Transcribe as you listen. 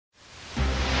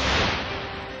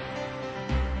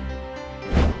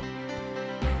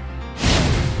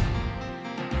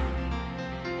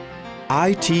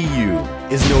ITU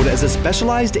is known as a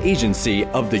specialized agency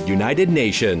of the United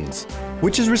Nations,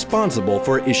 which is responsible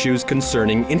for issues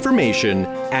concerning information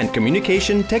and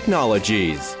communication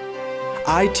technologies.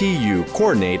 ITU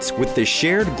coordinates with the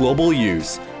shared global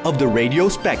use of the radio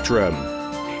spectrum,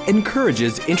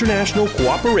 encourages international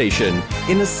cooperation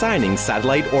in assigning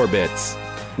satellite orbits,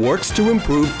 works to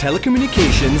improve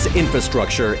telecommunications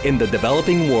infrastructure in the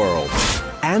developing world,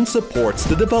 and supports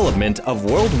the development of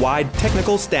worldwide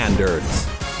technical standards.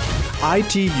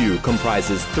 ITU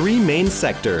comprises three main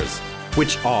sectors,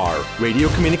 which are radio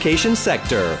communication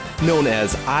sector, known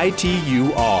as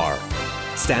ITUR,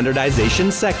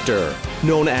 standardization sector,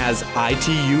 known as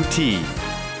ITUT,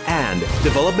 and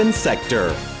development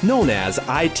sector, known as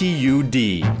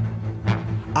ITUD.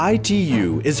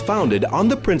 ITU is founded on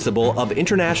the principle of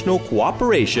international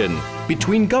cooperation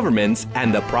between governments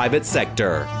and the private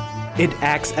sector. It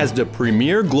acts as the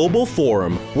premier global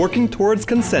forum working towards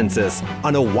consensus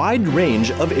on a wide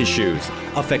range of issues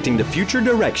affecting the future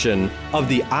direction of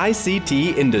the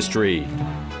ICT industry.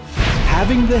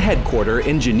 Having the headquarters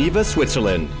in Geneva,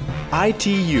 Switzerland,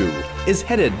 ITU is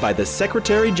headed by the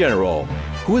Secretary General,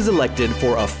 who is elected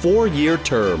for a 4-year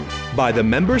term by the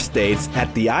member states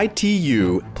at the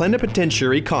ITU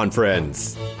Plenipotentiary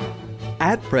Conference.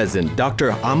 At present,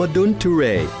 Dr. Amadoun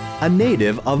Touré, a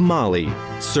native of Mali,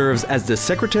 serves as the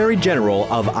Secretary General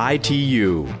of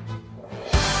ITU.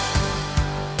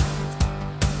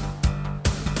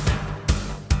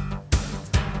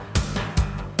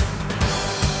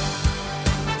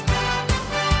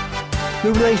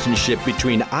 The relationship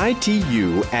between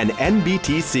ITU and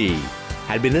NBTC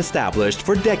had been established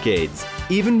for decades,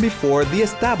 even before the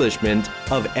establishment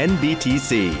of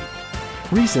NBTC.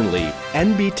 Recently,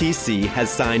 NBTC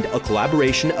has signed a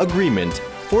collaboration agreement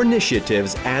for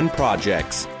initiatives and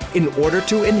projects in order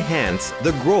to enhance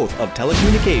the growth of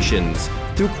telecommunications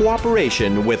through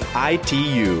cooperation with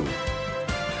ITU.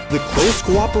 The close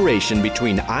cooperation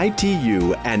between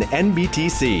ITU and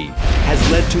NBTC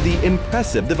has led to the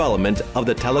impressive development of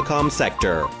the telecom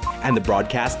sector and the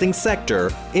broadcasting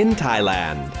sector in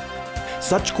Thailand.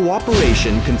 Such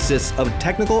cooperation consists of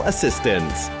technical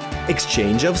assistance,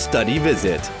 exchange of study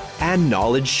visit, and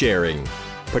knowledge sharing,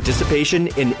 participation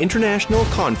in international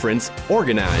conference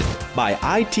organized by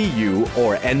ITU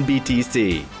or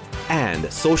NBTC,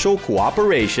 and social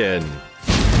cooperation.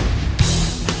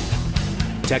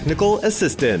 Technical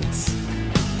assistance.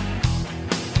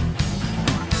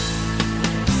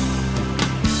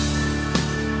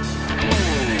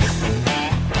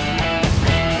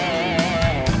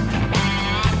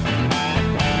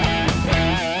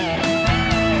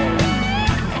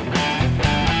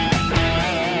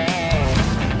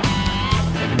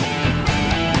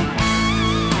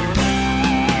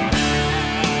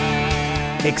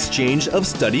 Exchange of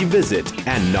study visit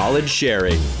and knowledge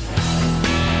sharing.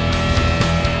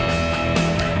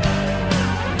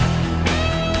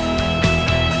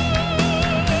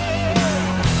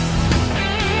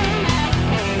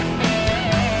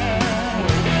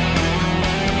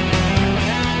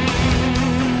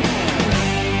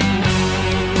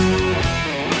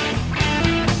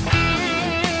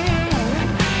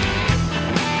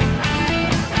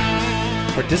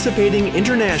 Participating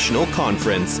international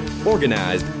conference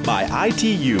organized by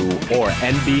ITU or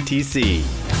NBTC.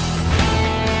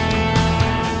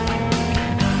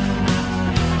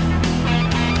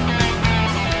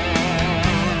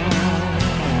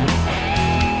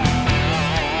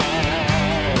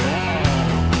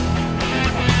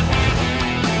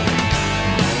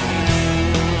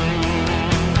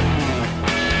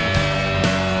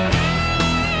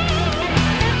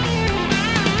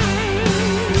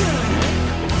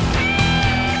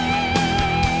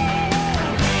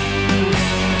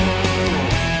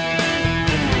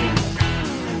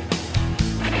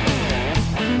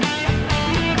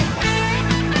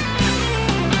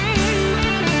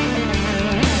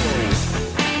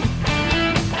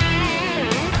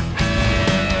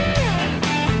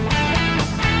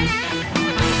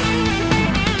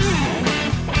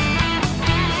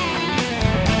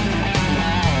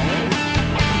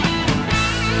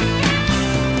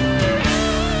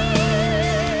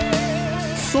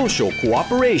 Social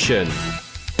cooperation.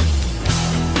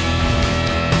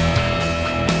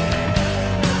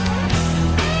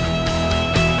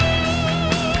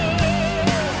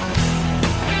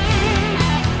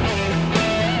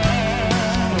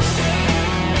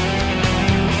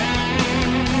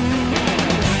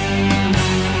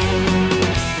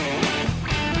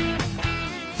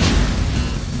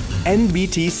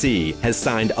 NBTC has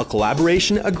signed a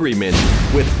collaboration agreement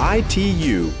with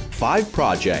ITU 5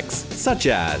 projects such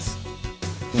as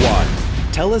 1.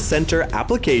 telecenter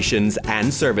applications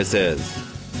and services.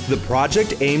 The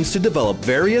project aims to develop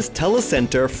various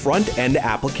telecenter front-end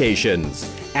applications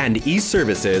and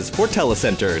e-services for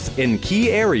telecenters in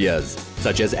key areas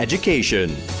such as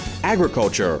education,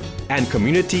 agriculture, and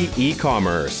community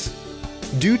e-commerce.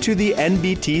 Due to the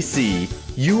NBTC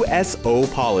USO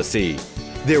policy,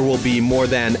 there will be more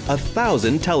than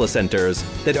 1,000 telecenters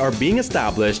that are being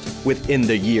established within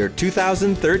the year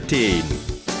 2013.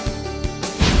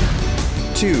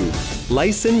 2.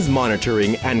 License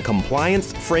Monitoring and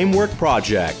Compliance Framework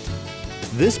Project.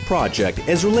 This project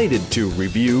is related to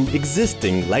review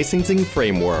existing licensing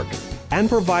framework and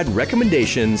provide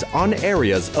recommendations on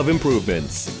areas of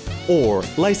improvements or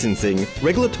licensing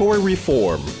regulatory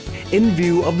reform in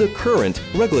view of the current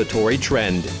regulatory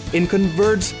trend in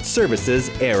converged services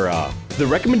era. The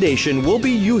recommendation will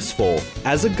be useful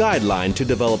as a guideline to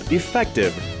develop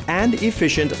effective and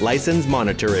efficient license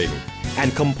monitoring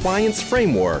and compliance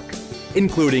framework,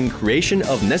 including creation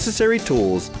of necessary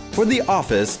tools for the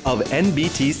Office of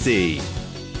NBTC.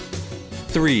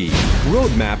 3.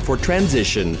 Roadmap for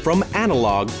transition from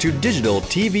analog to digital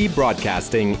TV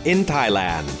broadcasting in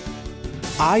Thailand.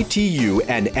 ITU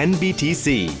and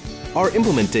NBTC are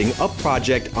implementing a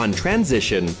project on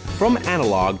transition from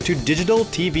analog to digital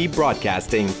TV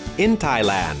broadcasting in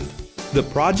Thailand. The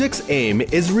project's aim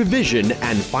is revision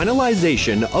and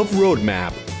finalization of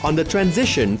roadmap on the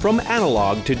transition from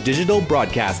analog to digital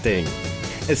broadcasting,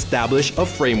 establish a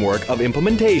framework of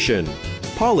implementation,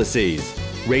 policies,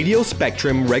 radio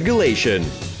spectrum regulation,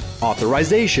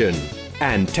 authorization,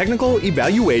 and technical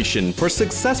evaluation for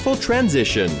successful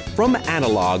transition from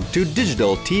analog to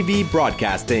digital TV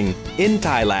broadcasting in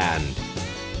Thailand.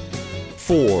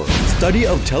 4. Study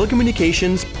of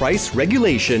telecommunications price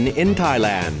regulation in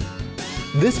Thailand.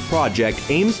 This project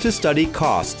aims to study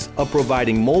costs of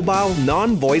providing mobile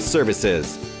non-voice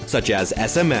services such as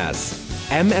SMS,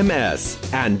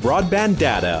 MMS, and broadband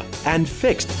data and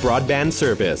fixed broadband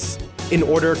service in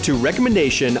order to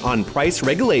recommendation on price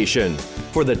regulation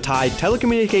for the Thai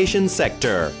telecommunications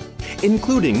sector,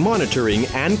 including monitoring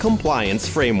and compliance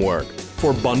framework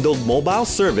for bundled mobile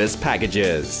service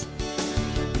packages.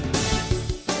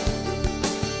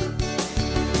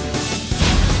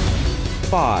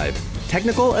 5.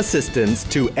 Technical assistance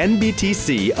to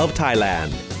NBTC of Thailand.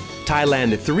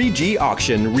 Thailand 3G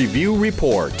Auction Review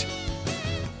Report.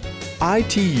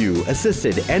 ITU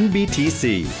assisted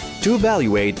NBTC to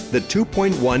evaluate the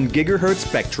 2.1 GHz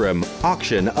spectrum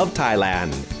auction of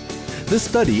Thailand. The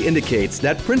study indicates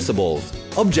that principles,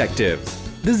 objectives,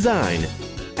 design,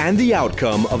 and the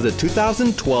outcome of the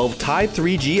 2012 Thai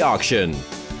 3G auction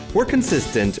were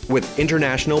consistent with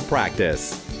international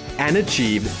practice and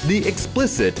achieved the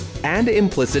explicit and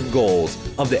implicit goals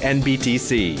of the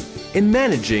NBTC in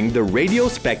managing the radio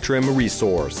spectrum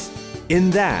resource.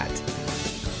 In that,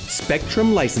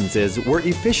 spectrum licenses were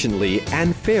efficiently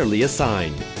and fairly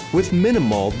assigned, with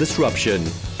minimal disruption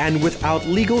and without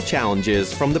legal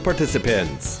challenges from the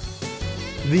participants.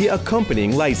 The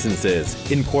accompanying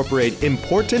licenses incorporate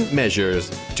important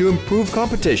measures to improve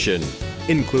competition,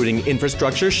 including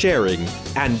infrastructure sharing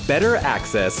and better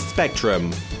access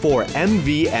spectrum for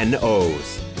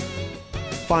MVNOs.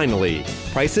 Finally,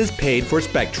 prices paid for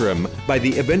spectrum by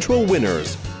the eventual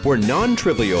winners were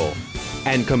non-trivial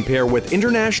and compare with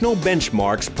international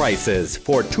benchmarks prices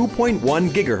for 2.1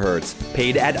 GHz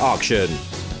paid at auction.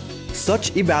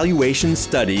 Such evaluation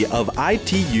study of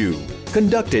ITU,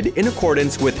 conducted in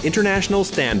accordance with international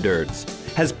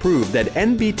standards, has proved that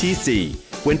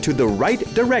NBTC went to the right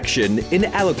direction in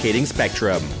allocating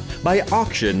spectrum by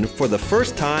auction for the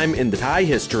first time in the Thai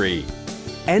history.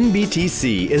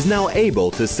 NBTC is now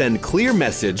able to send clear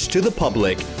message to the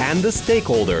public and the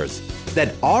stakeholders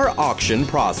that our auction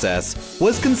process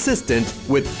was consistent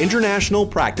with international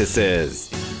practices.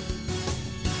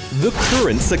 The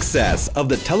current success of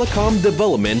the telecom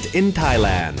development in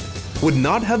Thailand would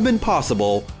not have been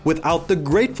possible without the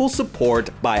grateful support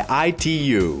by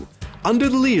ITU under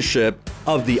the leadership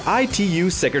of the ITU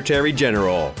Secretary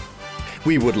General.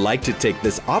 We would like to take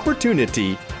this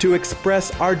opportunity to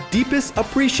express our deepest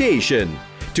appreciation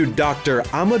to Dr.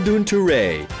 Amadun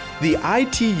Toure, the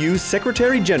ITU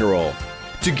Secretary General,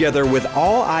 together with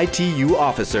all ITU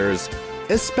officers,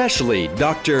 especially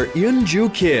Dr.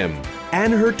 Yunju Kim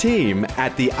and her team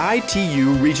at the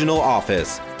ITU Regional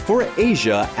Office for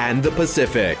Asia and the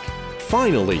Pacific.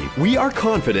 Finally, we are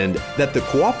confident that the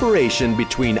cooperation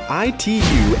between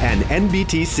ITU and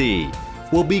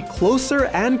NBTC will be closer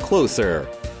and closer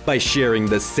by sharing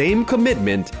the same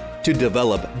commitment to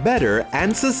develop better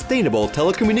and sustainable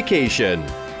telecommunication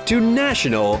to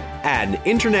national and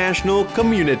international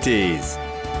communities.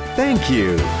 Thank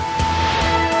you.